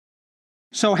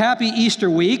So happy Easter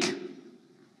week.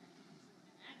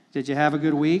 Did you have a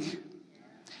good week?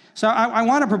 So I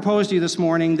want to propose to you this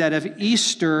morning that if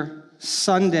Easter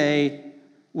Sunday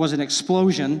was an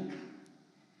explosion,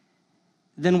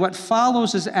 then what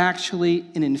follows is actually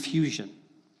an infusion.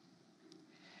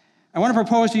 I want to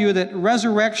propose to you that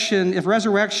if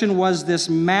resurrection was this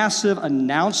massive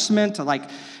announcement,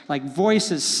 like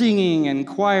voices singing and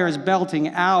choirs belting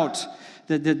out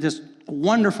this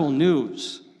wonderful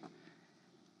news,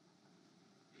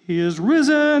 He is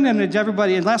risen, and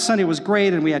everybody, and last Sunday was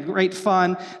great, and we had great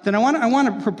fun, then I want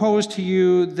to propose to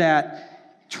you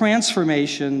that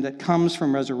transformation that comes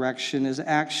from resurrection is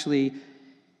actually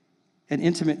an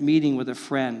intimate meeting with a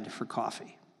friend for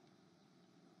coffee.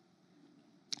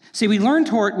 See, we lean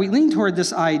toward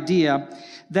this idea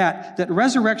that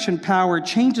resurrection power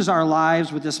changes our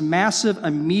lives with this massive,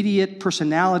 immediate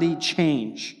personality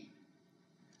change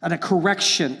and a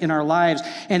correction in our lives.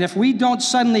 And if we don't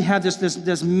suddenly have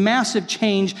this massive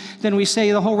change, then we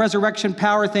say the whole resurrection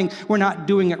power thing, we're not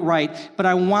doing it right. But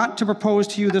I want to propose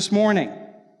to you this morning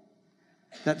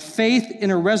that faith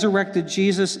in a resurrected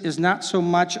Jesus is not so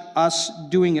much us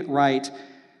doing it right,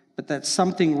 but that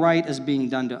something right is being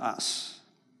done to us.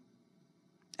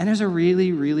 And there's a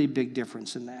really, really big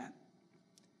difference in that.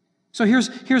 So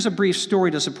here's a brief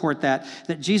story to support that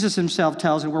Jesus himself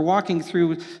tells, and we're walking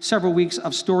through several weeks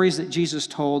of stories that Jesus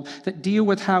told that deal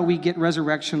with how we get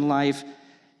resurrection life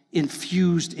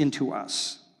infused into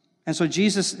us. And so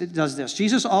Jesus does this.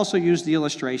 Jesus also used the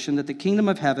illustration that the kingdom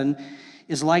of heaven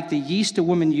is like the yeast a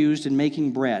woman used in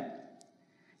making bread.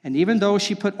 And even though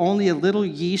she put only a little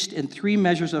yeast in 3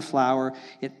 measures of flour,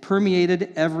 it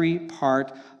permeated every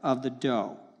part of the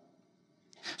dough.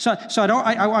 So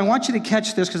I want you to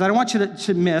catch this because I don't want you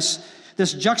to miss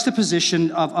this juxtaposition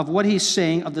of what he's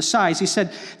saying of the size. He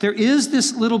said, there is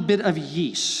this little bit of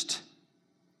yeast.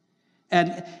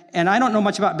 And I don't know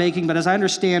much about baking, but as I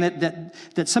understand it,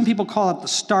 that some people call it the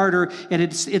starter, and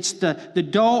it's the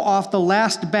dough off the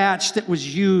last batch that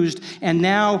was used, and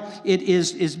now it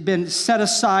is been set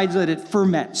aside so that it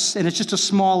ferments, and it's just a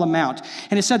small amount.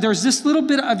 And he said there's this little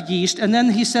bit of yeast, and then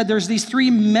he said there's these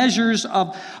 3 measures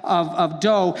of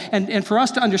dough, and for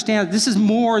us to understand, this is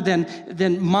more than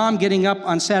mom getting up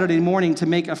on Saturday morning to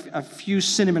make a few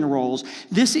cinnamon rolls.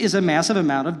 This is a massive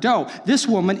amount of dough. This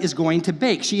woman is going to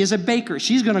bake. She is a baker.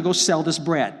 She's going to go sell this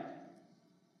bread.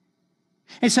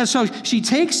 It says, so she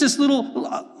takes this little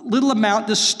amount,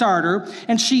 this starter,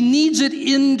 and she kneads it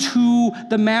into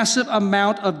the massive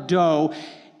amount of dough.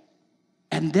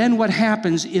 And then what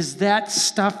happens is that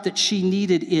stuff that she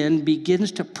kneaded in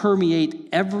begins to permeate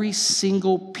every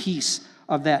single piece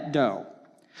of that dough,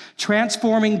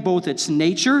 transforming both its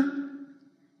nature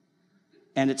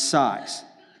and its size.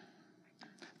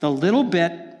 The little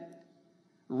bit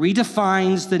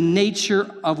redefines the nature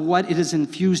of what it is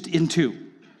infused into.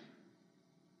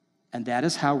 And that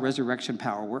is how resurrection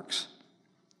power works.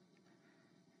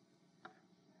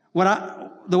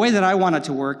 The way that I want it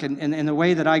to work, and the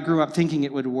way that I grew up thinking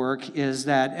it would work, is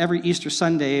that every Easter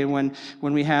Sunday, when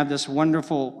we have this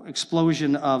wonderful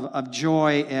explosion of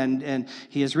joy, and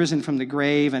he has risen from the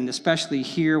grave, and especially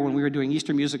here when we were doing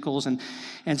Easter musicals,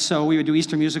 and so we would do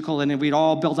Easter musical, and then we'd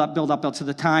all build up to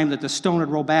the time that the stone would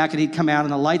roll back, and he'd come out,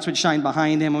 and the lights would shine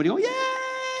behind him, and we'd go,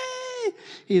 yay!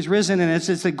 He's risen, and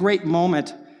it's a great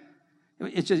moment.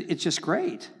 It's just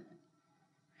great.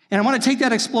 And I want to take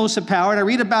that explosive power, and I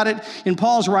read about it in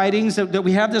Paul's writings, that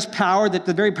we have this power, that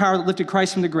the very power that lifted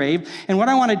Christ from the grave. And what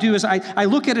I want to do is I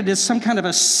look at it as some kind of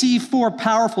a C4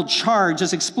 powerful charge,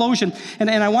 this explosion, and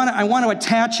I want to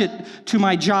attach it to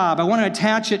my job. I want to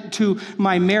attach it to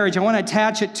my marriage. I want to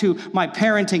attach it to my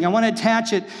parenting. I want to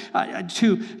attach it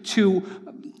to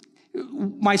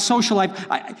my social life.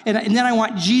 And then I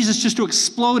want Jesus just to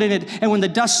explode in it, and when the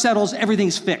dust settles,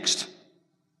 everything's fixed.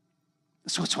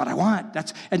 So it's what I want.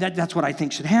 That's what I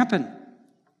think should happen.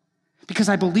 Because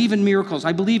I believe in miracles.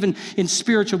 I believe in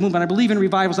spiritual movement. I believe in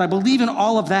revivals. I believe in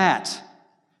all of that.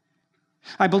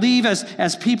 I believe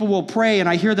as people will pray, and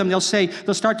I hear them, they'll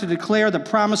start to declare the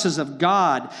promises of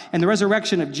God and the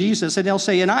resurrection of Jesus, and they'll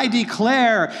say, and I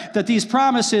declare that these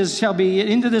promises shall be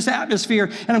into this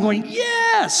atmosphere. And I'm going,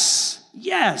 yes,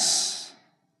 yes.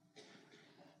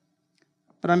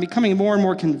 But I'm becoming more and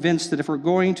more convinced that if we're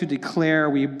going to declare,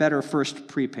 we better first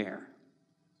prepare.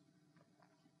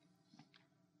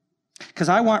 Because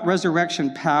I want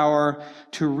resurrection power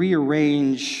to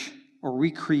rearrange or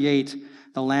recreate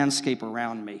the landscape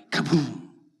around me. Kaboom!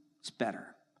 It's better.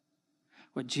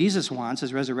 What Jesus wants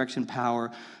is resurrection power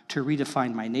to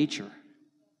redefine my nature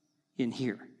in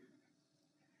here.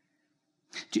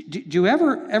 Do you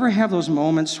ever have those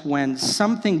moments when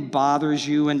something bothers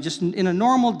you, and just in a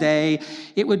normal day,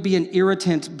 it would be an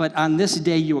irritant, but on this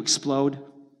day you explode?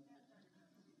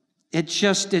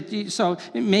 So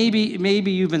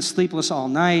maybe you've been sleepless all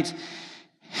night,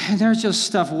 and there's just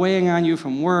stuff weighing on you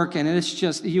from work, and it's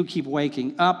just, you keep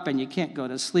waking up, and you can't go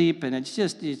to sleep, and it's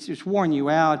just worn you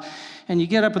out. And you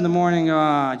get up in the morning,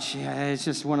 oh, gee, it's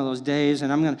just one of those days,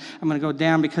 and I'm gonna go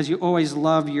down, because you always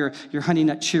love your Honey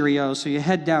Nut Cheerios. So you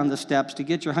head down the steps to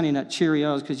get your Honey Nut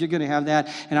Cheerios, because you're gonna have that.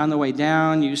 And on the way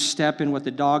down, you step in what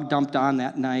the dog dumped on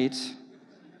that night.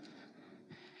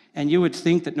 And you would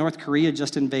think that North Korea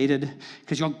just invaded,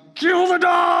 because you'll kill the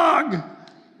dog.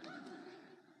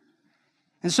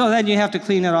 And so then you have to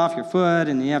clean it off your foot,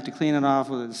 and you have to clean it off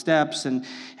with the steps, and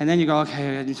then you go,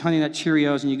 okay, Honey Nut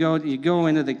Cheerios, and you go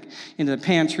into the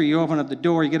pantry, you open up the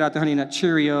door, you get out the Honey Nut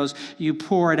Cheerios, you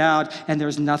pour it out, and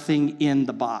there's nothing in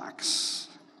the box.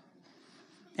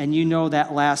 And you know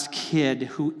that last kid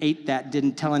who ate that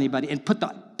didn't tell anybody and put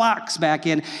the box back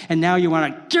in, and now you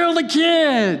want to kill the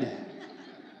kid.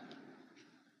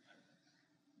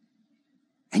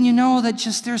 And you know that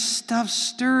just there's stuff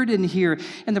stirred in here.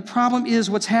 And the problem is,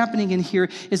 what's happening in here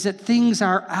is that things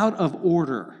are out of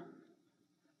order.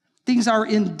 Things are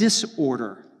in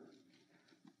disorder.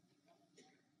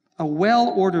 A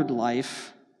well-ordered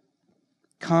life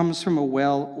comes from a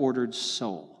well-ordered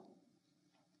soul.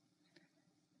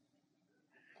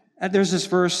 There's this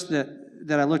verse that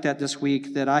I looked at this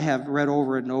week that I have read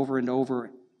over and over and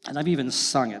over, and I've even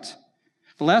sung it.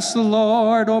 Bless the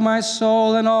Lord, O my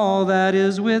soul, and all that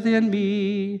is within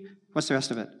me. What's the rest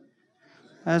of it?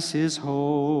 Bless his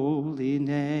holy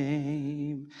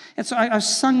name. And so I've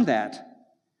sung that.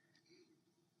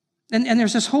 And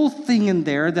there's this whole thing in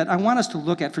there that I want us to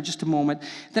look at for just a moment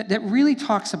that really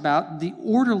talks about the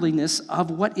orderliness of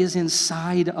what is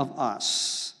inside of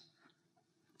us.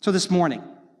 So this morning,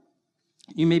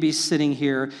 you may be sitting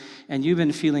here and you've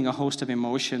been feeling a host of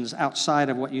emotions outside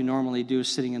of what you normally do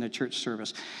sitting in a church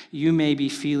service. You may be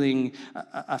feeling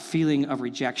a feeling of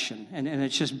rejection, and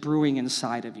it's just brewing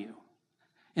inside of you.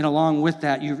 And along with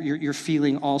that, you're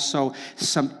feeling also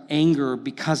some anger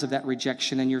because of that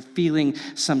rejection, and you're feeling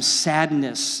some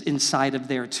sadness inside of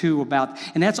there too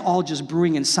and that's all just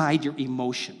brewing inside your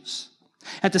emotions.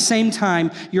 At the same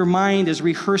time, your mind is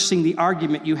rehearsing the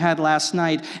argument you had last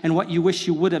night and what you wish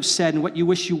you would have said and what you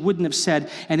wish you wouldn't have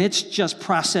said, and it's just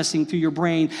processing through your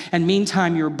brain. And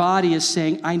meantime, your body is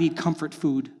saying, I need comfort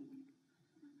food.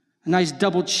 A nice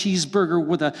double cheeseburger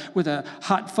with a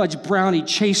hot fudge brownie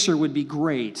chaser would be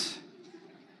great.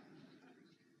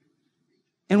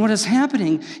 And what is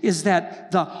happening is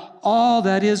that all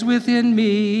that is within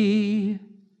me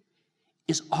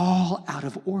is all out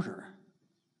of order.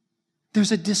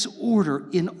 There's a disorder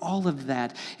in all of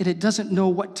that, and it doesn't know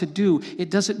what to do. It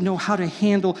doesn't know how to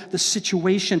handle the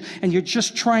situation, and you're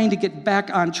just trying to get back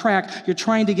on track. You're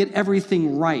trying to get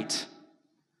everything right.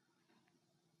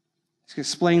 It's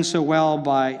explained so well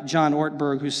by John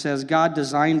Ortberg, who says, God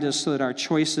designed us so that our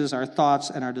choices, our thoughts,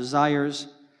 and our desires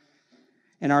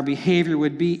and our behavior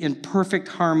would be in perfect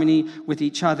harmony with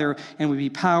each other and would be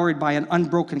powered by an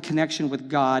unbroken connection with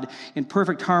God, in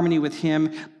perfect harmony with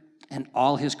Him and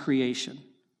all His creation.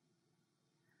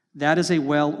 That is a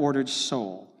well-ordered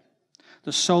soul.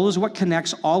 The soul is what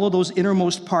connects all of those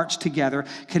innermost parts together,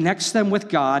 connects them with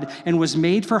God, and was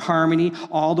made for harmony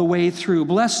all the way through.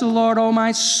 Bless the Lord, O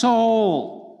my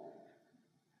soul.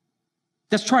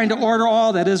 That's trying to order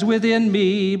all that is within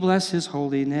me. Bless His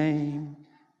holy name.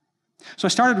 So I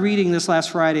started reading this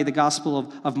last Friday, the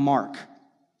Gospel of Mark,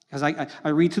 because I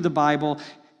read through the Bible,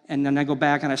 and then I go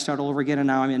back and I start all over again, and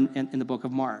now I'm in the book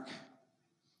of Mark.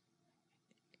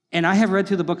 And I have read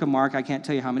through the book of Mark, I can't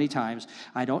tell you how many times,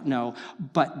 I don't know,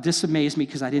 but this amazed me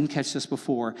because I didn't catch this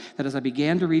before, that as I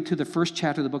began to read through the first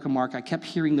chapter of the book of Mark, I kept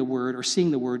hearing the word or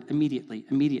seeing the word immediately,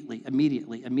 immediately,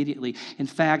 immediately, immediately. In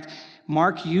fact,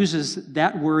 Mark uses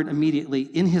that word immediately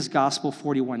in his gospel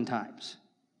 41 times.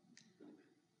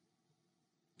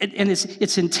 And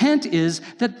its intent is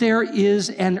that there is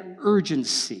an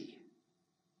urgency.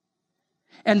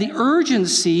 And the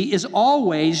urgency is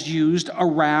always used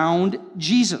around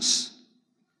Jesus.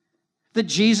 That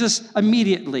Jesus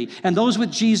immediately, and those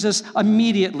with Jesus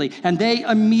immediately, and they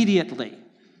immediately.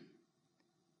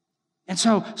 And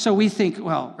so we think,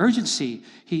 well, urgency,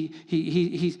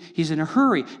 he's in a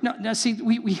hurry. No, see,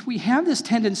 we have this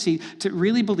tendency to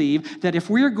really believe that if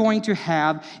we're going to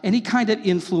have any kind of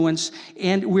influence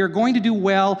and we're going to do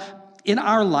well, in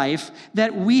our life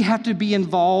that we have to be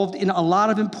involved in a lot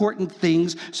of important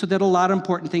things so that a lot of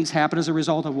important things happen as a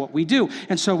result of what we do.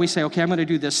 And so we say, okay, I'm going to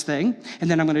do this thing, and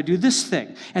then I'm going to do this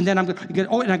thing, and then I'm going to get,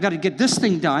 and I've got to get this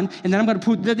thing done, and then I'm going to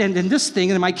put and then this thing,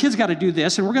 and then my kids got to do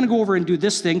this, and we're going to go over and do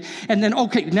this thing, and then,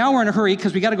 okay, now we're in a hurry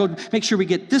because we got to go make sure we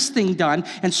get this thing done,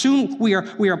 and soon we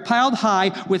are piled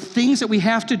high with things that we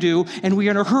have to do, and we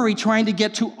are in a hurry trying to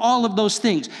get to all of those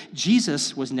things.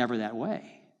 Jesus was never that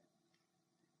way.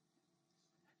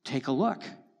 Take a look.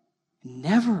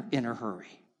 Never in a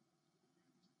hurry.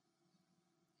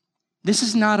 This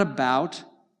is not about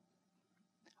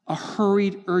a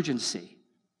hurried urgency.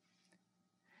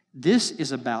 This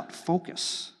is about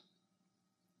focus.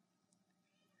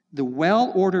 The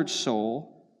well-ordered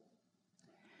soul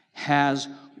has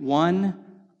one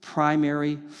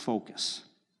primary focus.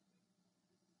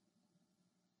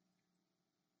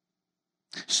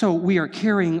 So we are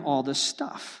carrying all this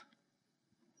stuff.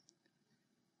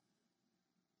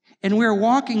 And we're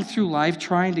walking through life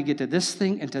trying to get to this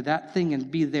thing and to that thing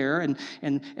and be there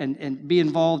and be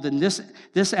involved in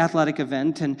this athletic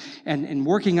event and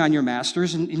working on your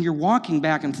master's. And you're walking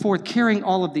back and forth carrying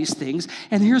all of these things.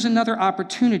 And here's another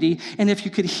opportunity. And if you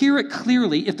could hear it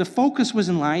clearly, if the focus was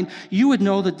in line, you would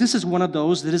know that this is one of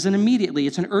those that isn't immediately.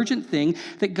 It's an urgent thing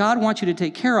that God wants you to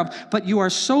take care of. But you are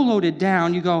so loaded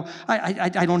down, you go,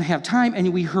 I don't have time.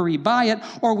 And we hurry by it.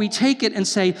 Or we take it and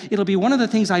say, it'll be one of the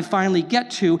things I finally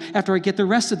get to after I get the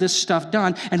rest of this stuff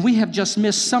done, and we have just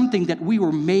missed something that we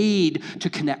were made to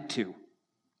connect to.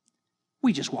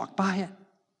 We just walk by it,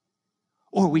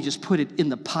 or we just put it in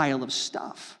the pile of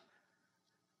stuff.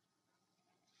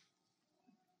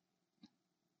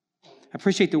 I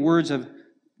appreciate the words of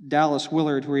Dallas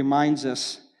Willard, who reminds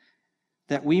us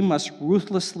that we must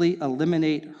ruthlessly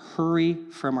eliminate hurry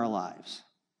from our lives.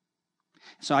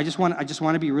 So I just want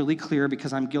to be really clear,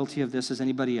 because I'm guilty of this as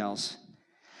anybody else,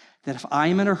 that if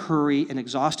I'm in a hurry and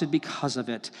exhausted because of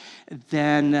it,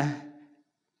 then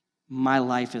my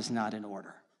life is not in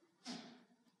order.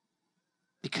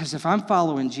 Because if I'm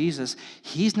following Jesus,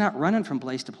 he's not running from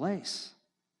place to place.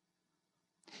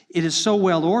 It is so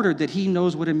well ordered that he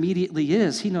knows what immediately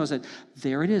is. He knows that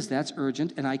there it is, that's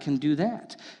urgent, and I can do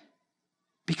that.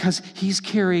 Because he's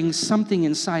carrying something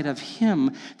inside of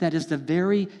him that is the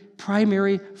very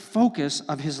primary focus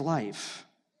of his life.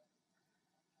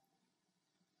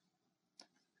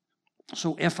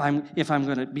 So if I'm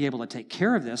going to be able to take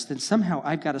care of this, then somehow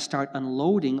I've got to start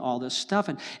unloading all this stuff.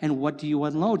 And what do you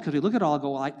unload? Because we look at it all and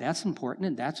go, well, that's important,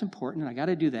 and I got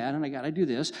to do that, and I got to do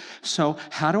this. So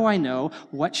how do I know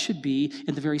what should be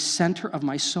in the very center of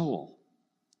my soul?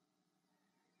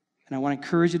 And I want to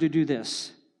encourage you to do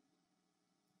this.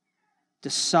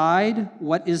 Decide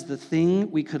what is the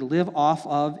thing we could live off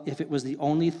of if it was the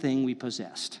only thing we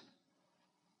possessed.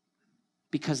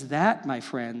 Because that, my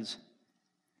friends,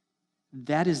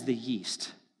 that is the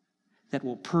yeast that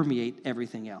will permeate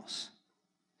everything else.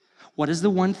 What is the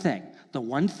one thing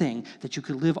that you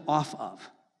could live off of?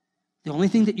 The only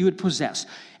thing that you would possess,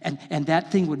 and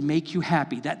that thing would make you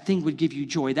happy. That thing would give you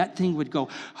joy. That thing would go,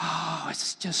 oh,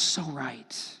 it's just so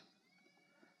right.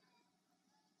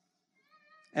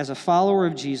 As a follower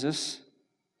of Jesus,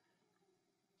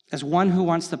 as one who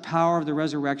wants the power of the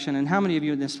resurrection, and how many of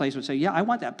you in this place would say, yeah, I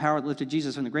want that power that lifted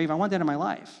Jesus from the grave. I want that in my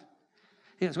life.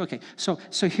 Yes, okay. So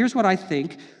here's what I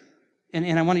think,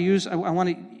 and I want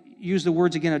to use the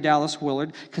words again of Dallas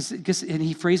Willard, and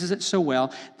he phrases it so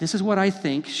well. This is what I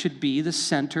think should be the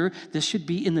center. This should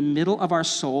be in the middle of our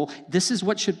soul. This is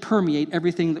what should permeate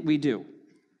everything that we do.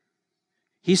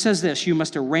 He says this: you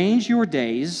must arrange your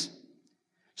days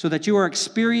so that you are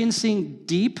experiencing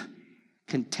deep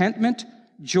contentment,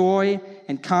 joy,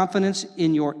 and confidence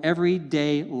in your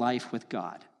everyday life with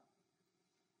God.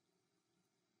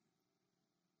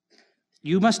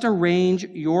 You must arrange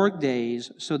your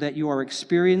days so that you are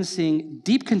experiencing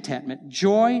deep contentment,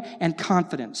 joy, and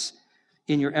confidence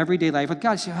in your everyday life with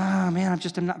God. You say, oh man,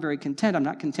 I'm not very content. I'm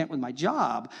not content with my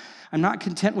job. I'm not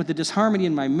content with the disharmony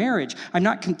in my marriage. I'm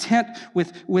not content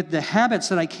with the habits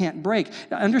that I can't break.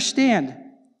 Now, understand,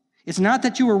 it's not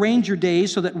that you arrange your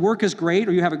days so that work is great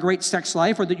or you have a great sex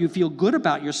life or that you feel good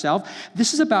about yourself.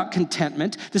 This is about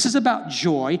contentment. This is about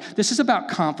joy. This is about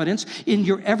confidence in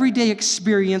your everyday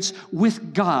experience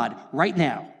with God right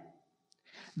now.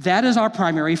 That is our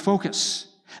primary focus.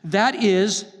 That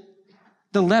is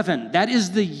the leaven. That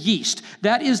is the yeast.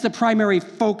 That is the primary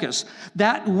focus.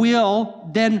 That will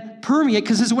then permeate,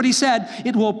 because this is what he said,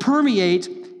 it will permeate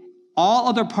all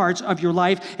other parts of your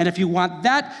life. And if you want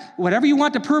that, whatever you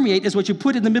want to permeate is what you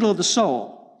put in the middle of the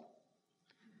soul.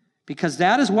 Because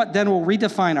that is what then will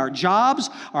redefine our jobs,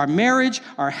 our marriage,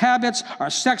 our habits, our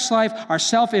sex life, our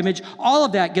self-image. All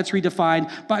of that gets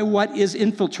redefined by what is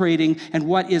infiltrating and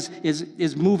what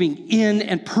is moving in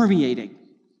and permeating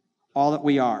all that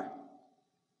we are.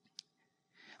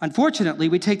 Unfortunately,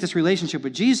 we take this relationship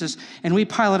with Jesus and we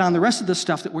pile it on the rest of the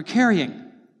stuff that we're carrying.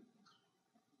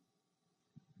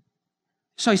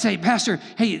 So you say, Pastor,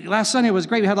 hey, last Sunday was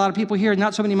great. We had a lot of people here,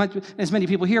 not as many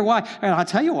people here. Why? And I'll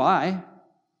tell you why.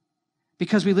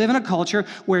 Because we live in a culture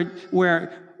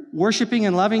where worshiping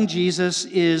and loving Jesus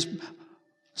is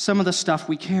some of the stuff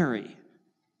we carry.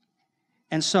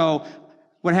 And so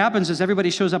what happens is everybody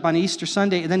shows up on Easter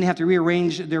Sunday, and then they have to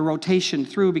rearrange their rotation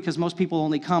through because most people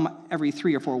only come every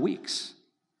 3 or 4 weeks.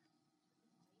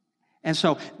 And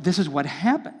so this is what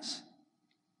happens.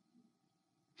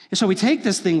 And so we take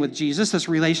this thing with Jesus, this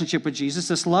relationship with Jesus,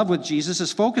 this love with Jesus,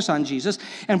 this focus on Jesus,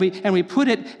 and we put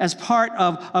it as part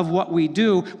of what we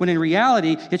do, when in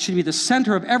reality, it should be the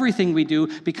center of everything we do,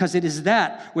 because it is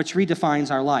that which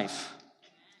redefines our life.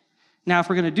 Now, if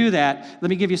we're going to do that, let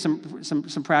me give you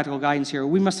some practical guidance here.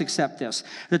 We must accept this,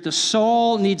 that the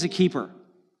soul needs a keeper.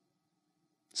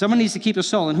 Someone needs to keep the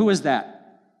soul, and who is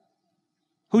that?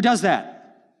 Who does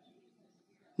that?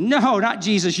 No, not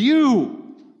Jesus, you.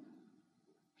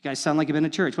 You guys sound like you've been to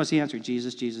church. What's the answer?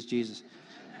 Jesus, Jesus, Jesus.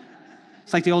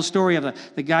 It's like the old story of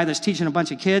the guy that's teaching a bunch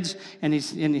of kids, and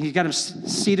he's got them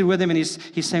seated with him, and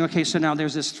he's saying, okay, so now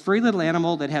there's this furry little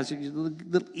animal that has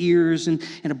little ears and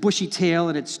a bushy tail,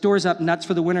 and it stores up nuts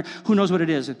for the winter. Who knows what it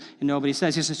is? And nobody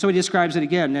says. He says, so he describes it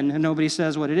again, and nobody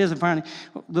says what it is. And finally,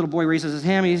 little boy raises his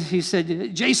hand. He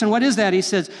said, Jason, what is that? He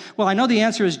says, well, I know the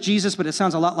answer is Jesus, but it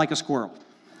sounds a lot like a squirrel.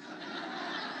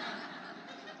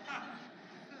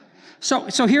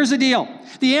 So here's the deal.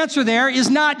 The answer there is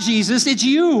not Jesus, it's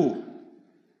you.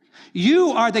 You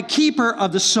are the keeper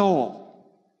of the soul.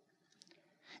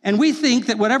 And we think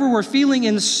that whatever we're feeling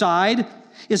inside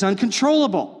is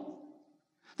uncontrollable.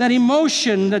 That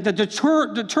emotion,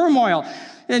 the turmoil.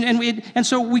 And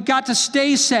so we got to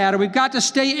stay sad, or we've got to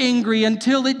stay angry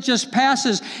until it just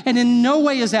passes. And in no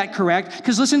way is that correct,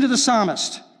 because listen to the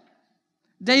psalmist.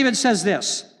 David says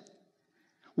this,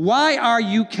 why are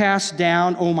you cast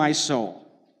down, O my soul?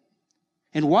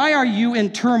 And why are you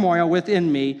in turmoil within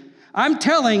me? I'm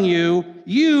telling you,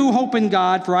 you hope in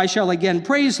God, for I shall again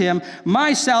praise him,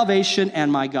 my salvation and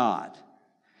my God.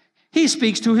 He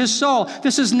speaks to his soul.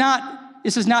 This is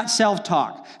not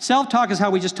self-talk. Self-talk is how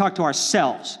we just talk to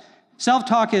ourselves.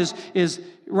 Self-talk is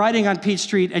riding on Peach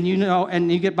Street, and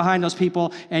you get behind those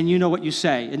people, and you know what you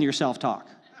say in your self-talk.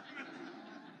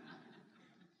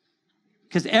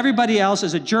 Because everybody else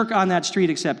is a jerk on that street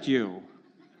except you.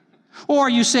 Or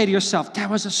you say to yourself, that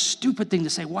was a stupid thing to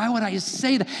say. Why would I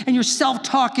say that? And you're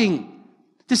self-talking.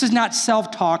 This is not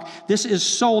self-talk. This is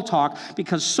soul talk,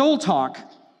 because soul talk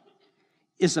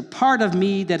is a part of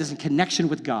me that is in connection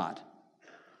with God.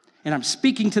 And I'm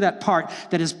speaking to that part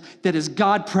that is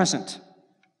God present.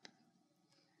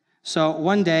 So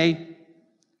one day,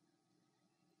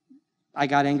 I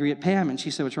got angry at Pam, and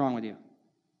she said, what's wrong with you?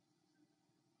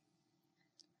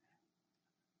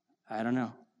 I don't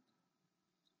know.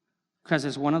 Because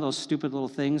it's one of those stupid little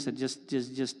things that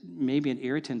just maybe an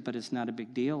irritant, but it's not a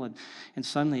big deal. And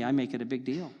suddenly I make it a big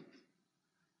deal.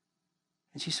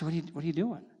 And she said, what are you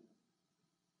doing?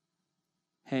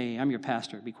 Hey, I'm your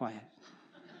pastor. Be quiet.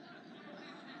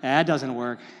 That doesn't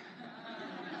work.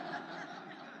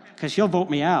 Because she'll vote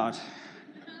me out.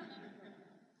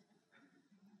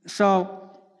 So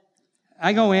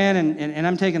I go in, and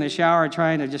I'm taking a shower,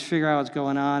 trying to just figure out what's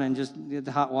going on, and just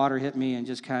the hot water hit me and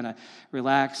just kind of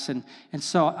relax. And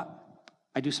so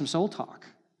I do some soul talk.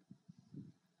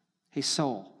 Hey,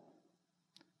 soul,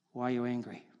 why are you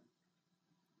angry?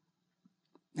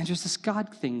 And there's this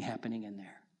God thing happening in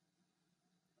there.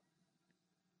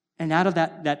 And out of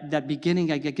that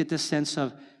beginning, I get this sense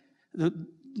of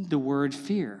the word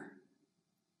fear.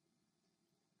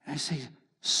 And I say,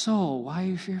 soul, why are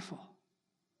you fearful?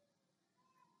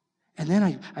 And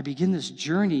then I begin this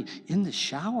journey in the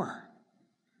shower.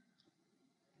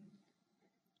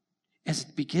 As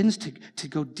it begins to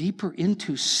go deeper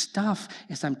into stuff,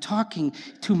 as I'm talking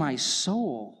to my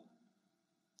soul,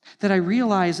 that I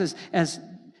realize, as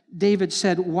David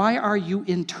said, why are you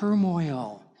in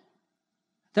turmoil?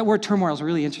 That word turmoil is a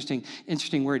really interesting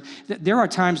word. There are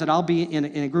times that I'll be in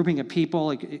a grouping of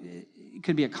people. It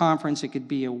could be a conference, it could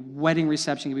be a wedding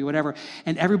reception, it could be whatever,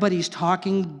 and everybody's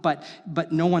talking, but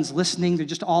no one's listening. They're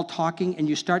just all talking, and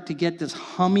you start to get this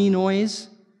humming noise.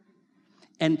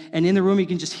 And in the room, you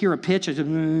can just hear a pitch. And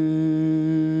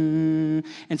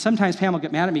And sometimes Pam will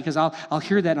get mad at me because I'll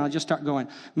hear that and I'll just start going,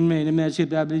 what are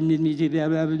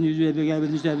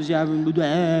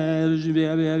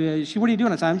you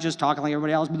doing? I'm just talking like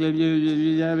everybody else.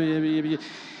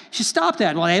 She stopped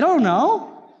that. Well, they don't know.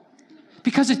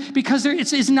 Because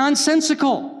it's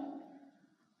nonsensical.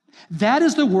 That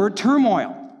is the word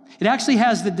turmoil. It actually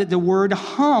has the word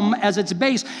hum as its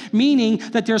base, meaning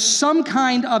that there's some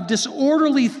kind of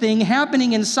disorderly thing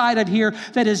happening inside of here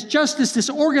that is just this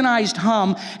disorganized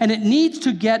hum, and it needs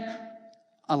to get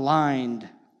aligned.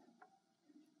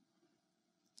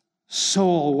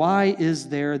 Soul, why is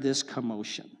there this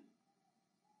commotion?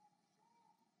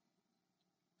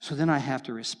 So then I have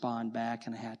to respond back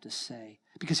and I have to say,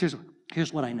 because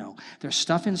here's what I know. There's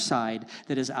stuff inside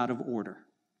that is out of order.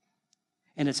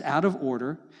 And it's out of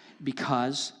order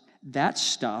because that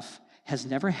stuff has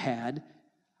never had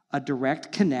a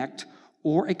direct connect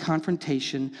or a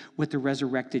confrontation with the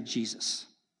resurrected Jesus.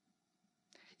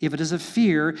 If it is a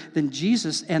fear, then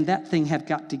Jesus and that thing have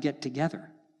got to get together.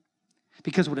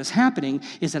 Because what is happening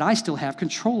is that I still have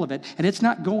control of it, and it's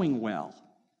not going well.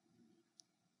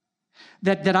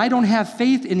 That I don't have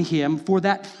faith in him for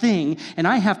that thing, and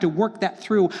I have to work that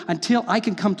through until I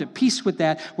can come to peace with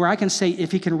that, where I can say,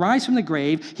 if he can rise from the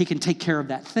grave, he can take care of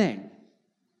that thing.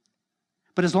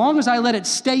 But as long as I let it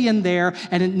stay in there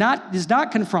and it does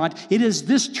not confront, it is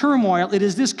this turmoil, it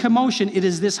is this commotion, it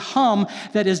is this hum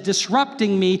that is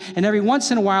disrupting me, and every once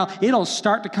in a while, it'll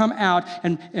start to come out,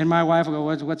 and my wife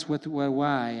will go,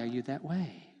 why are you that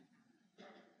way?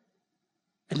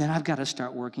 And then I've got to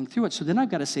start working through it. So then I've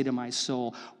got to say to my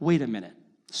soul, wait a minute,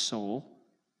 soul.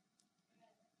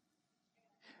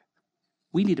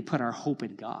 We need to put our hope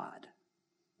in God.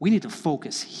 We need to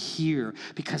focus here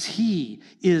because he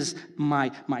is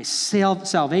my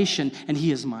salvation and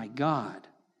he is my God.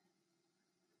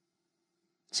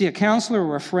 See, a counselor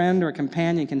or a friend or a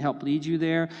companion can help lead you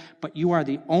there, but you are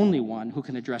the only one who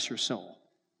can address your soul.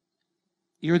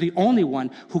 You're the only one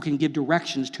who can give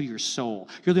directions to your soul.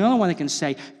 You're the only one that can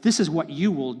say, this is what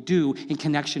you will do in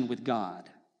connection with God.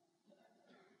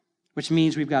 Which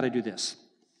means we've got to do this.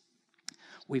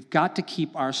 We've got to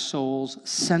keep our souls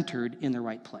centered in the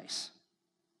right place.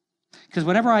 Because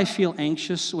whenever I feel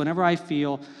anxious, whenever I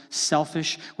feel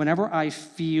selfish, whenever I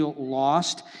feel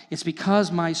lost, it's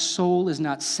because my soul is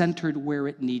not centered where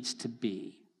it needs to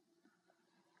be.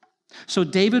 So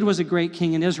David was a great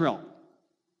king in Israel.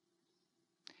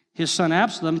 His son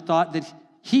Absalom thought that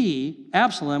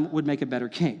Absalom, would make a better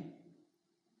king.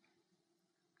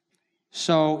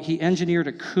 So he engineered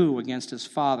a coup against his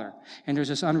father. And there's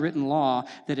this unwritten law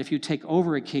that if you take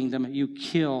over a kingdom, you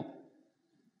kill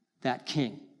that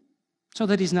king so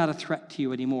that he's not a threat to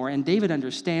you anymore. And David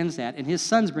understands that, and his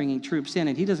son's bringing troops in,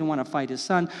 and he doesn't want to fight his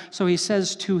son. So he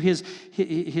says to his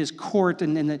court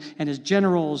and his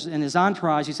generals and his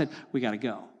entourage, he said, we got to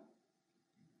go.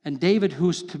 And David,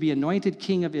 who's to be anointed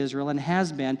king of Israel and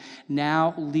has been,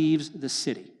 now leaves the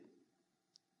city.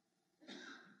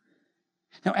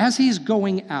 Now, as he's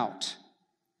going out,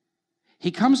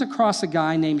 he comes across a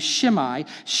guy named Shimei.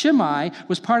 Shimei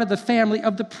was part of the family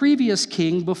of the previous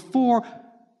king before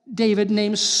David,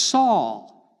 named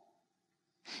Saul.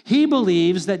 He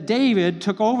believes that David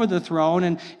took over the throne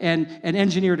and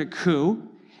engineered a coup,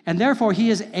 and therefore he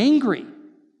is angry.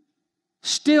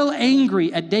 Still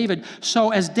angry at David. So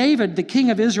as David, the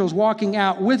king of Israel, is walking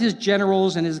out with his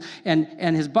generals and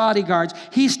his bodyguards,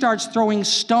 he starts throwing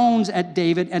stones at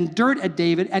David and dirt at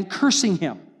David and cursing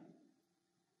him.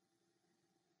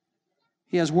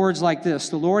 He has words like this: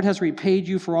 the Lord has repaid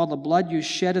you for all the blood you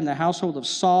shed in the household of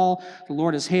Saul. The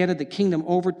Lord has handed the kingdom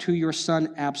over to your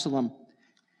son Absalom.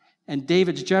 And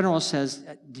David's general says,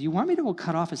 do you want me to go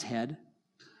cut off his head?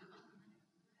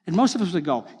 And most of us would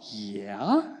go,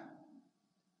 yeah.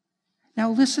 Now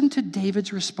listen to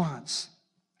David's response.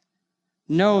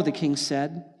 No, the king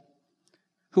said,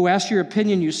 who asked your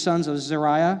opinion, you sons of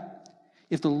Zeruiah?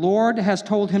 If the Lord has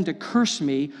told him to curse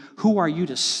me, who are you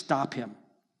to stop him?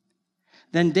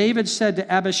 Then David said to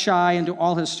Abishai and to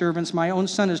all his servants, my own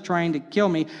son is trying to kill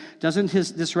me. Doesn't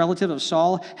this relative of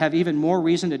Saul have even more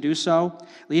reason to do so?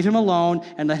 Leave him alone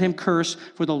and let him curse,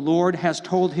 for the Lord has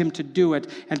told him to do it.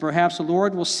 And perhaps the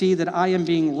Lord will see that I am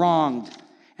being wronged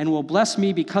and will bless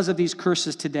me because of these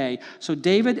curses today. So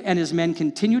David and his men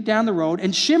continued down the road,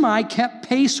 and Shimei kept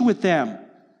pace with them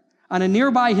on a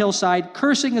nearby hillside,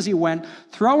 cursing as he went,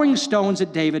 throwing stones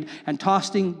at David and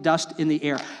tossing dust in the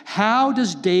air. How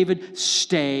does David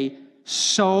stay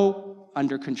so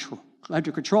under control?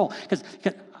 Because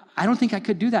I don't think I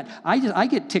could do that. I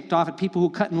get ticked off at people who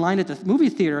cut in line at the movie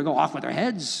theater and go off with their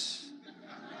heads.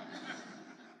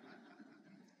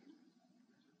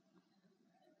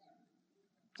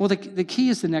 Well, the key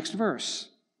is the next verse.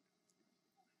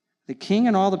 The king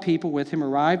and all the people with him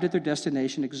arrived at their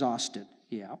destination exhausted.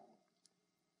 Yeah.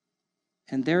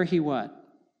 And there he what?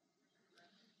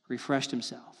 Refreshed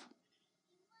himself.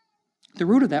 The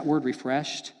root of that word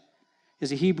refreshed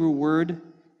is a Hebrew word,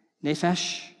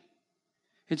 nephesh.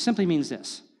 It simply means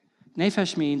this.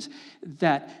 Nephesh means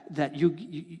that you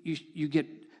get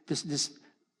this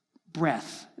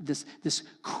breath, this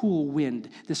cool wind,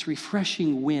 this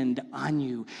refreshing wind on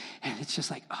you, and it's just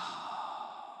like, oh.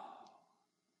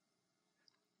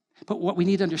 But what we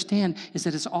need to understand is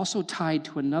that it's also tied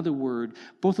to another word,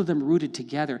 both of them rooted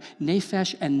together,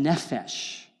 nephesh and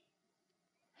nephesh.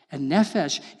 And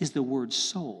nephesh is the word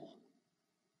soul.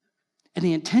 And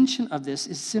the intention of this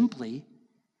is simply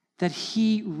that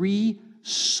he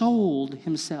re-souled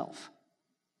himself.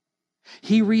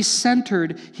 He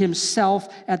recentered himself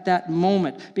at that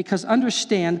moment, because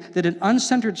understand that an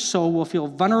uncentered soul will feel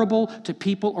vulnerable to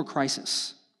people or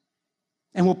crisis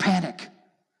and will panic.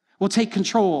 We'll take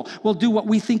control. We'll do what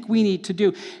we think we need to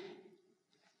do.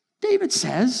 David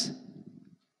says,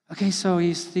 okay, so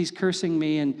he's cursing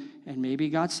me, and maybe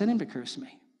God sent him to curse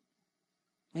me.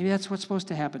 Maybe that's what's supposed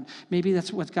to happen. Maybe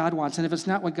that's what God wants. And if it's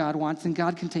not what God wants, then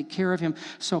God can take care of him.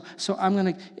 So I'm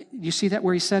going to, you see that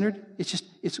where he's centered?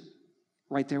 It's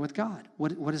right there with God.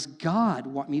 What does God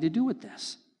want me to do with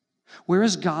this? Where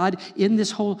is God in this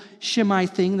whole Shimei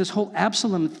thing, this whole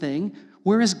Absalom thing?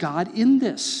 Where is God in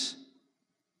this?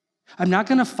 I'm not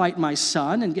going to fight my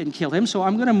son and kill him, so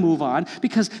I'm going to move on,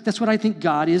 because that's what I think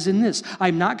God is in this.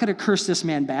 I'm not going to curse this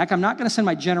man back. I'm not going to send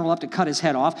my general up to cut his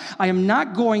head off. I am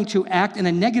not going to act in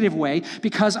a negative way,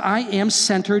 because I am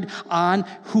centered on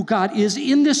who God is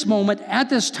in this moment, at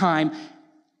this time,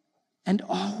 and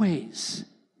always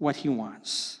what he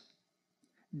wants.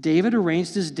 David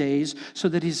arranged his days so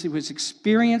that he was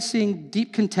experiencing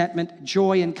deep contentment,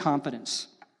 joy, and confidence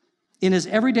in his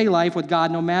everyday life with God,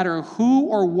 no matter who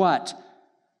or what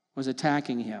was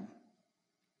attacking him.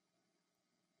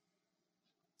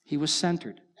 He was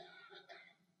centered.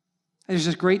 There's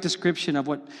this great description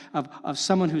of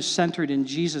someone who's centered in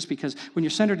Jesus, because when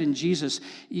you're centered in Jesus,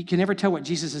 you can never tell what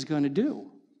Jesus is going to do.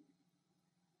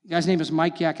 The guy's name is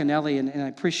Mike Yaconelli, and I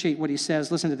appreciate what he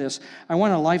says. Listen to this. I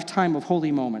want a lifetime of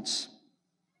holy moments.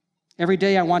 Every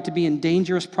day I want to be in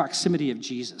dangerous proximity of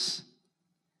Jesus.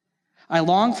 I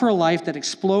long for a life that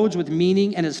explodes with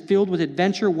meaning and is filled with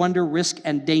adventure, wonder, risk,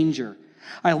 and danger.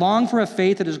 I long for a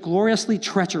faith that is gloriously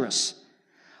treacherous.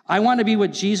 I want to be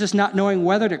with Jesus, not knowing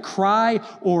whether to cry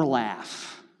or laugh.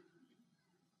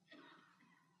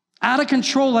 Out of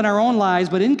control in our own lives,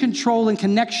 but in control in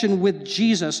connection with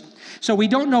Jesus. So we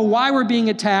don't know why we're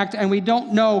being attacked, and we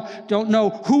don't know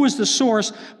who is the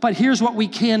source, but here's what we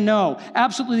can know.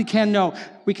 Absolutely can know.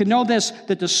 We can know this,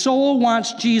 that the soul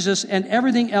wants Jesus, and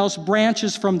everything else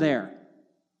branches from there.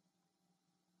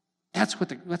 That's what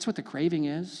the craving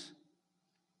is.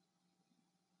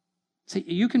 See,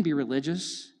 you can be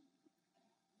religious,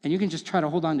 and you can just try to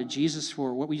hold on to Jesus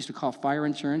for what we used to call fire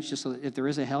insurance, just so that if there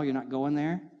is a hell, you're not going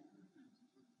there.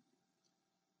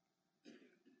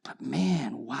 But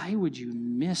man, why would you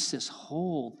miss this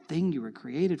whole thing you were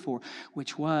created for,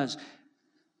 which was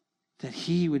that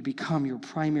he would become your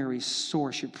primary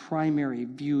source, your primary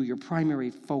view, your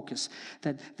primary focus,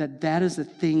 that is the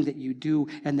thing that you do,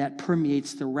 and that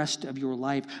permeates the rest of your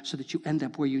life so that you end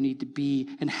up where you need to be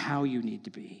and how you need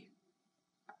to be.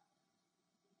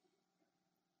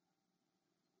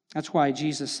 That's why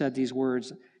Jesus said these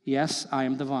words, "Yes, I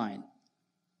am the vine,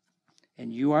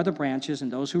 and you are the branches,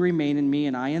 and those who remain in me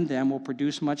and I in them will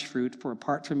produce much fruit, for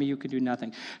apart from me you can do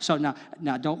nothing." So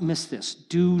now don't miss this.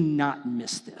 Do not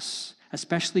miss this,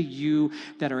 especially you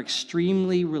that are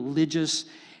extremely religious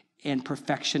and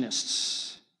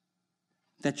perfectionists,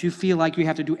 that you feel like you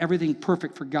have to do everything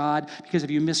perfect for God, because if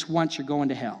you miss once, you're going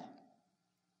to hell.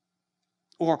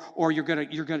 Or you're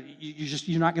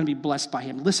not going to be blessed by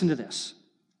him. Listen to this.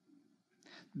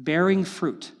 Bearing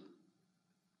fruit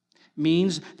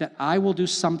means that I will do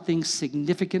something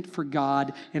significant for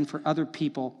God and for other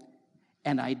people,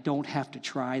 and I don't have to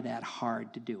try that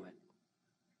hard to do it.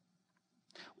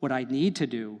 What I need to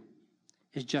do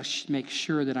is just make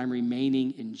sure that I'm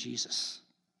remaining in Jesus,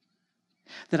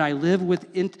 that I live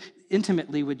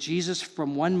intimately with Jesus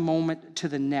from one moment to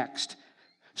the next,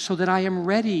 so that I am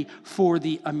ready for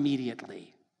the immediately.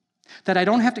 That I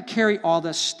don't have to carry all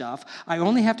this stuff. I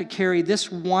only have to carry this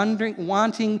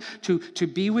wanting to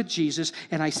be with Jesus,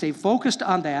 and I stay focused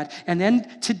on that. And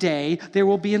then today, there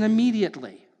will be an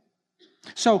immediately.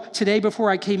 So today, before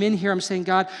I came in here, I'm saying,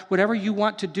 God, whatever you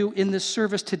want to do in this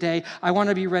service today, I want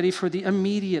to be ready for the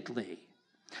immediately.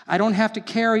 I don't have to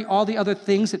carry all the other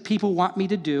things that people want me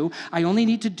to do. I only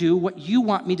need to do what you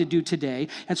want me to do today.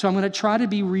 And so I'm going to try to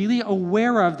be really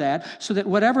aware of that so that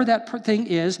whatever that thing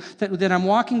is, that I'm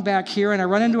walking back here and I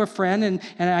run into a friend and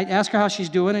I ask her how she's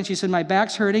doing and she said, my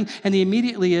back's hurting. And the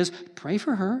immediately is, pray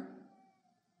for her.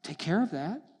 Take care of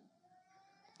that.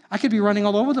 I could be running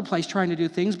all over the place trying to do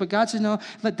things, but God says, no,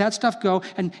 let that stuff go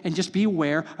and just be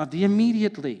aware of the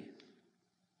immediately.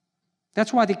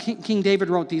 That's why the King David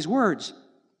wrote these words.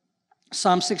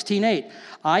 Psalm 16:8,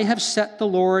 I have set the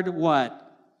Lord what?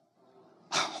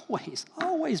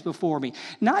 Always before me.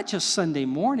 Not just Sunday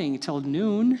morning till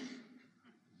noon.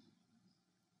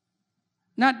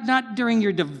 Not during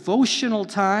your devotional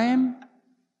time.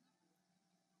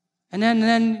 And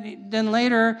then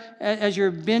later, as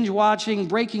you're binge watching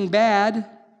Breaking Bad,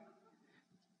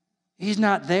 he's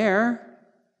not there.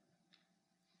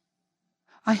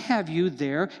 I have you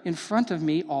there in front of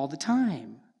me all the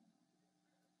time.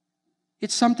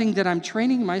 It's something that I'm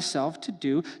training myself to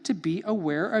do, to be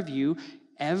aware of you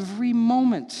every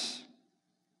moment.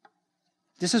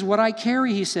 This is what I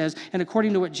carry, he says. And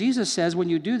according to what Jesus says, when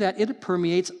you do that, it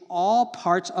permeates all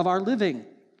parts of our living.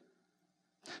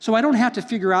 So I don't have to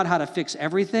figure out how to fix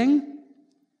everything.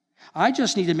 I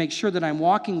just need to make sure that I'm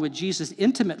walking with Jesus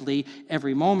intimately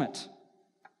every moment.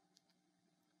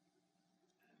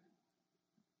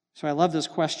 So I love this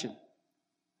question.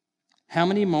 How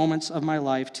many moments of my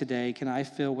life today can I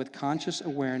fill with conscious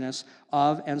awareness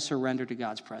of and surrender to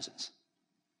God's presence?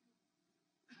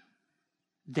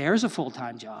 There's a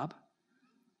full-time job.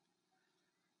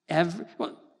 You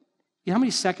know how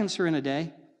many seconds are in a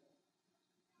day?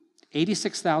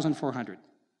 86,400.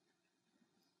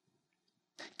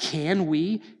 Can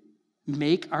we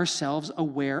make ourselves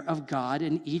aware of God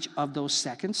in each of those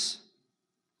seconds?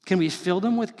 Can we fill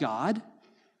them with God?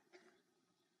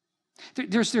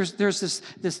 There's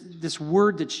this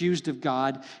word that's used of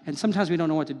God, and sometimes we don't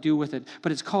know what to do with it,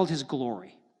 but it's called his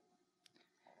glory.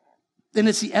 And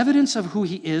it's the evidence of who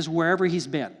he is wherever he's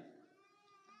been.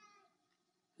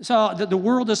 So the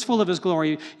world is full of his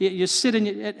glory. You sit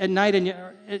at night and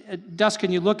at dusk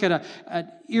and you look at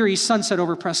an eerie sunset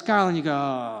over Presque Isle and you go,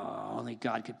 oh, only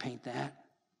God could paint that.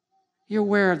 You're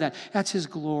aware of that. That's his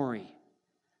glory.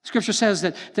 Scripture says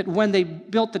that when they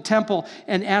built the temple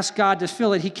and asked God to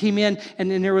fill it, he came in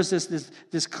and then there was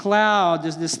this cloud,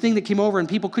 this thing that came over and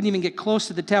people couldn't even get close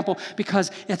to the temple because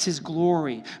it's his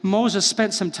glory. Moses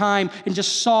spent some time and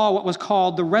just saw what was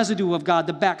called the residue of God,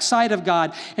 the backside of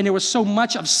God, and there was so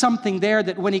much of something there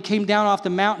that when he came down off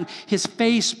the mountain, his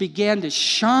face began to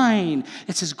shine.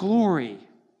 It's his glory.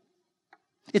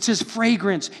 It's his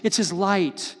fragrance. It's his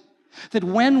light. That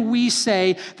when we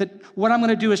say that what I'm going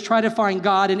to do is try to find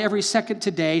God in every second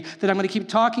today, that I'm going to keep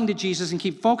talking to Jesus and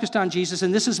keep focused on Jesus,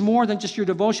 and this is more than just your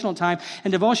devotional time.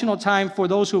 And devotional time, for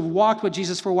those who have walked with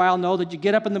Jesus for a while, know that you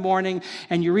get up in the morning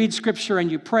and you read Scripture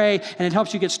and you pray, and it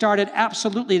helps you get started.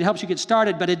 Absolutely, it helps you get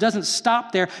started, but it doesn't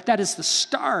stop there. That is the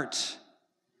start.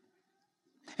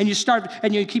 And you start,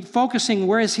 and you keep focusing,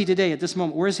 where is he today at this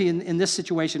moment? Where is he in this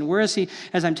situation? Where is he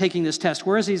as I'm taking this test?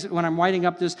 Where is he when I'm writing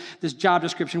up this job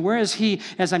description? Where is he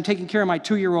as I'm taking care of my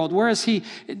 2-year-old? Where is he?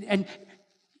 And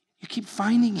you keep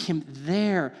finding him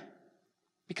there.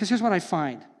 Because here's what I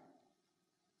find.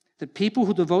 That people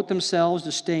who devote themselves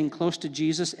to staying close to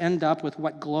Jesus end up with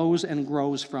what glows and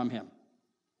grows from him.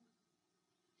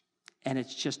 And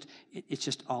it's just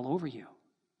all over you.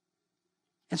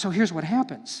 And so here's what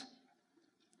happens.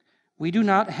 We do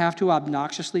not have to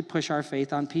obnoxiously push our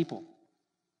faith on people.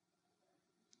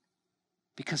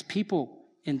 Because people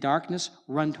in darkness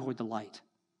run toward the light.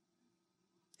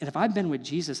 And if I've been with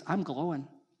Jesus, I'm glowing.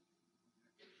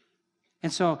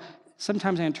 And so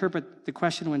sometimes I interpret the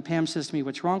question when Pam says to me,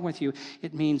 what's wrong with you?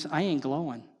 It means I ain't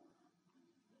glowing.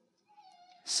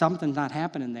 Something's not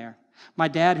happening there. My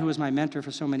dad, who was my mentor for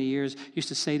so many years, used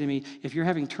to say to me, if you're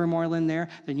having turmoil in there,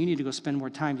 then you need to go spend more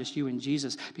time just you and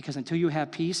Jesus, because until you have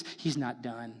peace, he's not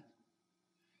done.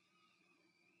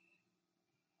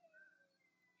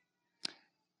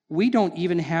 We don't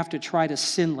even have to try to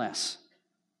sin less.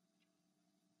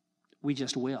 We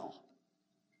just will.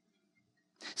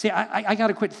 See, I got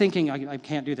to quit thinking, I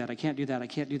can't do that, I can't do that, I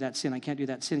can't do that sin, I can't do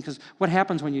that sin, because what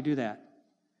happens when you do that?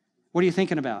 What are you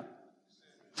thinking about?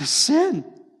 The sin.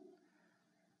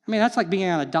 I mean, that's like being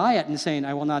on a diet and saying,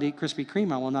 I will not eat Krispy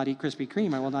Kreme, I will not eat Krispy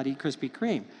Kreme, I will not eat Krispy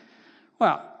Kreme.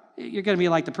 Well, you're going to be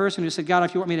like the person who said, God,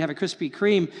 if you want me to have a Krispy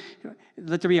Kreme,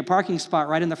 let there be a parking spot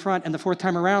right in the front, and the fourth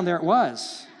time around, there it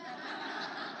was.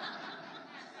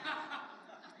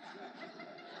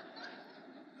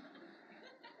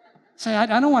 Say,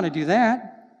 I don't want to do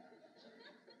that.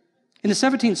 In the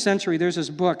 17th century, there's this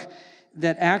book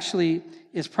that actually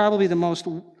is probably the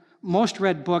most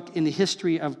read book in the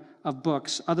history of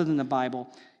books other than the Bible.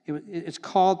 It's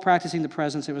called Practicing the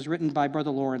Presence. It was written by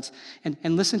Brother Lawrence.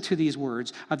 And listen to these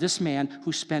words of this man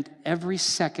who spent every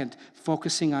second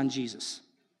focusing on Jesus.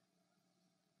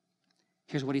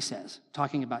 Here's what he says,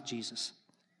 talking about Jesus.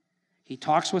 He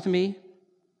talks with me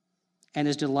and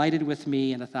is delighted with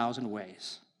me in 1,000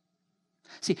 ways.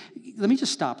 See, let me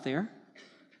just stop there.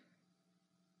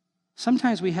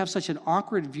 Sometimes we have such an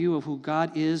awkward view of who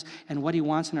God is and what he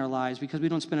wants in our lives because we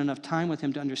don't spend enough time with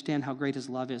him to understand how great his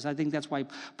love is. I think that's why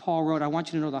Paul wrote, I want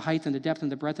you to know the height and the depth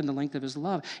and the breadth and the length of his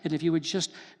love. And if you would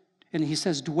just, and he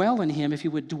says, dwell in him, if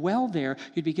you would dwell there,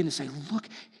 you'd begin to say, look,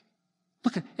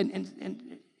 and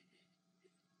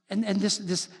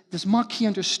this monk, he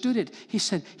understood it. He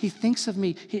said, he thinks of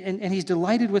me, and he's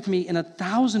delighted with me in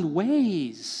 1,000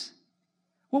 ways.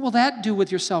 What will that do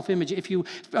with your self-image if you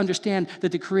understand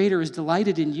that the Creator is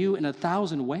delighted in you in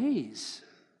 1,000 ways?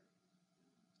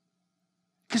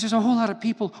 Because there's a whole lot of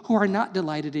people who are not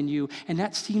delighted in you, and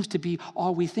that seems to be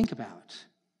all we think about.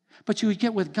 But you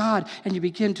get with God, and you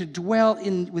begin to dwell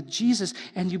with Jesus,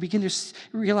 and you begin to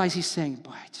realize he's saying,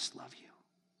 boy, I just love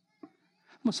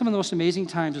you. Some of the most amazing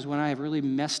times is when I have really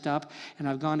messed up and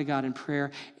I've gone to God in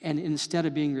prayer, and instead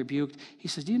of being rebuked, he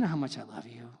says, do you know how much I love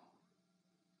you?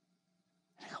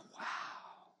 And I go, wow.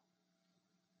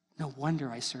 No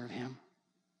wonder I serve him.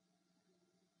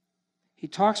 He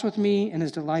talks with me and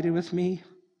is delighted with me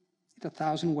in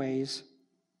 1,000 ways,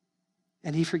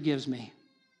 and he forgives me.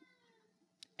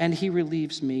 And he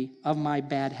relieves me of my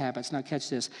bad habits. Now catch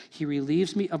this. He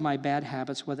relieves me of my bad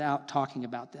habits without talking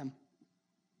about them.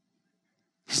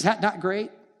 Is that not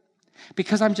great?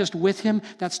 Because I'm just with him,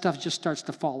 that stuff just starts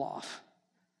to fall off.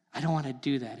 I don't want to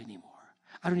do that anymore.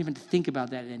 I don't even think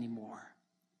about that anymore.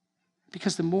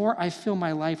 Because the more I fill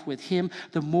my life with him,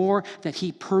 the more that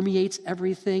he permeates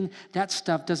everything, that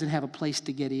stuff doesn't have a place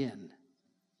to get in.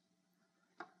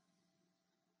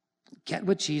 Get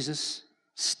with Jesus,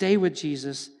 stay with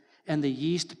Jesus, and the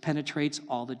yeast penetrates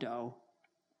all the dough.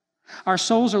 Our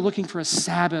souls are looking for a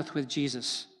Sabbath with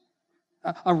Jesus.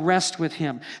 A rest with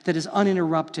him that is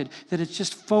uninterrupted, that is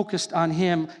just focused on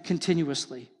him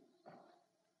continuously.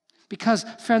 Because,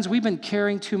 friends, we've been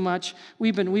caring too much.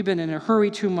 We've been in a hurry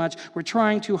too much. We're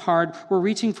trying too hard. We're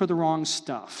reaching for the wrong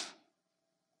stuff.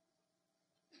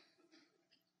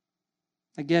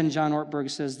 Again, John Ortberg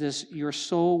says this, your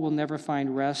soul will never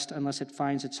find rest unless it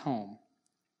finds its home.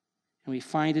 And we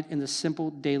find it in the simple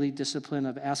daily discipline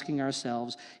of asking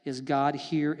ourselves, is God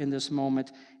here in this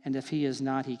moment? And if he is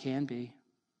not, he can be.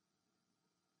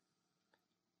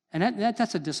 And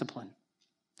that's a discipline.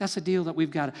 That's a deal that we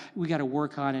got to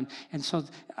work on. And so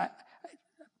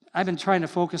I've been trying to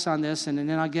focus on this, and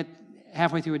then I'll get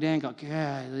halfway through a day and go,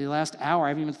 God, the last hour I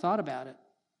haven't even thought about it.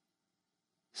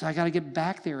 So I got to get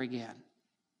back there again.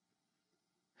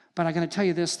 But I'm going to tell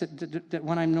you this, that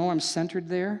when I know I'm centered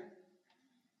there,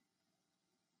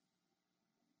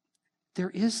 there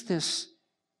is this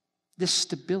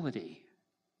stability.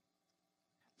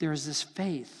 There is this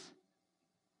faith.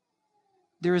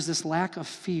 There is this lack of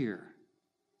fear.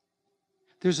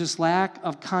 There's this lack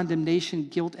of condemnation,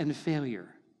 guilt, and failure.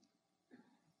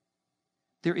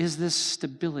 There is this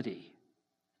stability.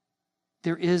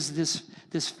 There is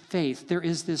this faith. There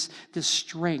is this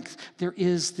strength. There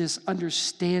is this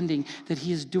understanding that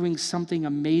he is doing something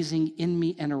amazing in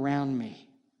me and around me.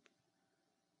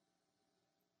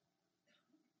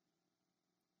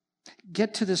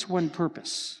 Get to this one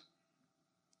purpose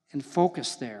and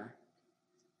focus there,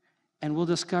 and we'll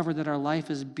discover that our life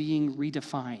is being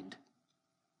redefined.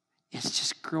 It's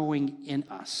just growing in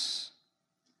us.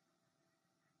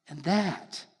 And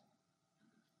that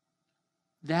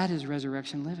is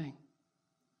resurrection living.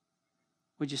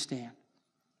 Would you stand?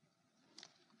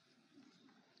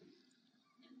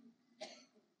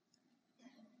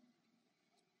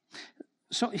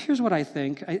 So here's what I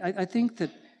think. I think that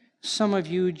some of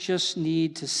you just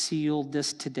need to seal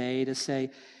this today to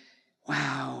say,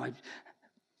 wow,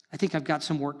 I think I've got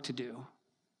some work to do.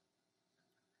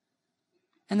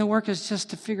 And the work is just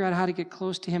to figure out how to get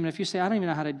close to him. And if you say, I don't even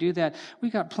know how to do that,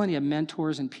 we've got plenty of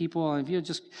mentors and people. And if you'll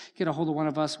just get a hold of one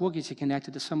of us, we'll get you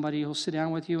connected to somebody who'll sit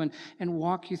down with you and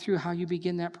walk you through how you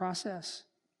begin that process.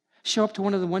 Show up to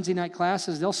one of the Wednesday night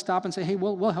classes. They'll stop and say, hey,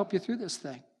 we'll help you through this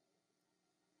thing.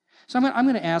 So I'm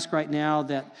going to ask right now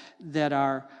that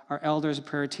our elders,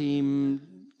 prayer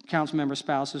team, council member,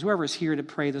 spouses, whoever is here to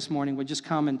pray this morning would just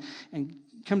come and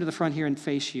come to the front here and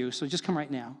face you. So just come right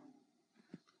now.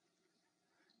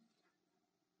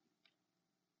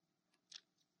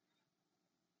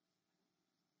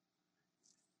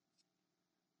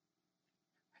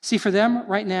 See, for them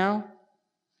right now,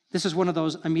 This is one of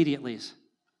those immediatelys.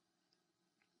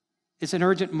 It's an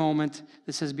urgent moment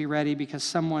that says be ready because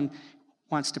someone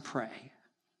wants to pray.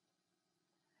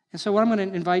 And so what I'm going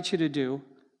to invite you to do,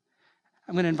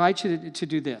 I'm going to invite you to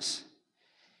do this.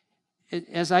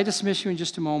 As I dismiss you in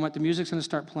just a moment, the music's going to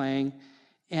start playing,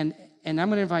 and I'm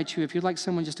going to invite you, if you'd like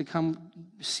someone just to come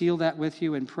seal that with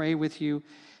you and pray with you,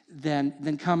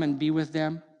 then come and be with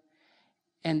them.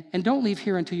 And don't leave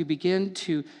here until you begin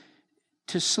to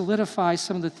solidify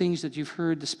some of the things that you've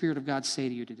heard the Spirit of God say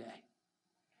to you today.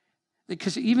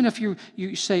 Because even if you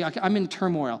say, I'm in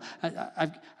turmoil,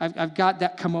 I've got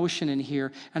that commotion in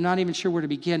here, I'm not even sure where to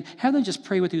begin, have them just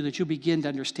pray with you that you begin to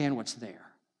understand what's there.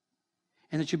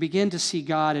 And that you begin to see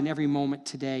God in every moment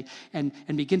today and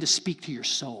begin to speak to your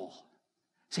soul.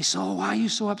 Say, so why are you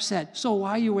so upset? So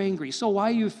why are you angry? So why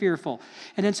are you fearful?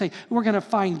 And then say, we're going to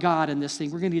find God in this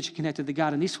thing. We're going to get you connected to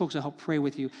God, and these folks will help pray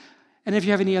with you. And if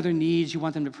you have any other needs you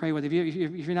want them to pray with, if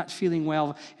you're not feeling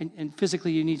well and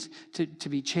physically you need to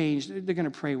be changed, they're going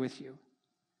to pray with you.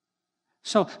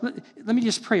 So let me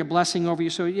just pray a blessing over you.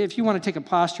 So if you want to take a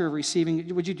posture of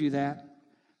receiving, would you do that?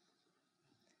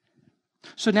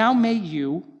 So now may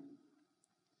you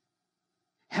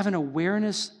have an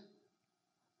awareness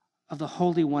of the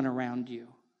Holy One around you.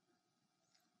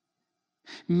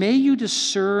 May you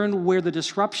discern where the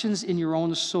disruptions in your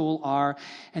own soul are,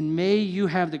 and may you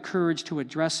have the courage to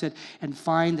address it and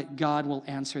find that God will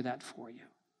answer that for you.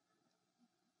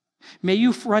 May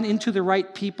you run into the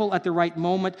right people at the right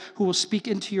moment who will speak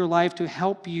into your life to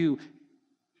help you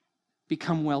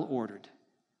become well-ordered.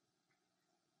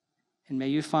 And may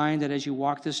you find that as you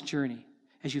walk this journey,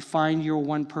 as you find your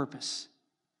one purpose,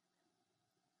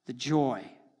 the joy,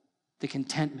 the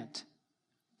contentment,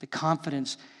 the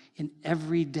confidence in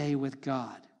every day with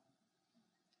God,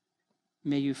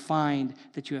 may you find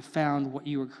that you have found what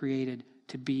you were created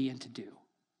to be and to do.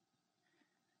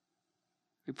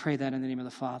 We pray that in the name of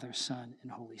the Father, Son,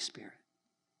 and Holy Spirit.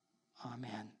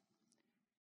 Amen.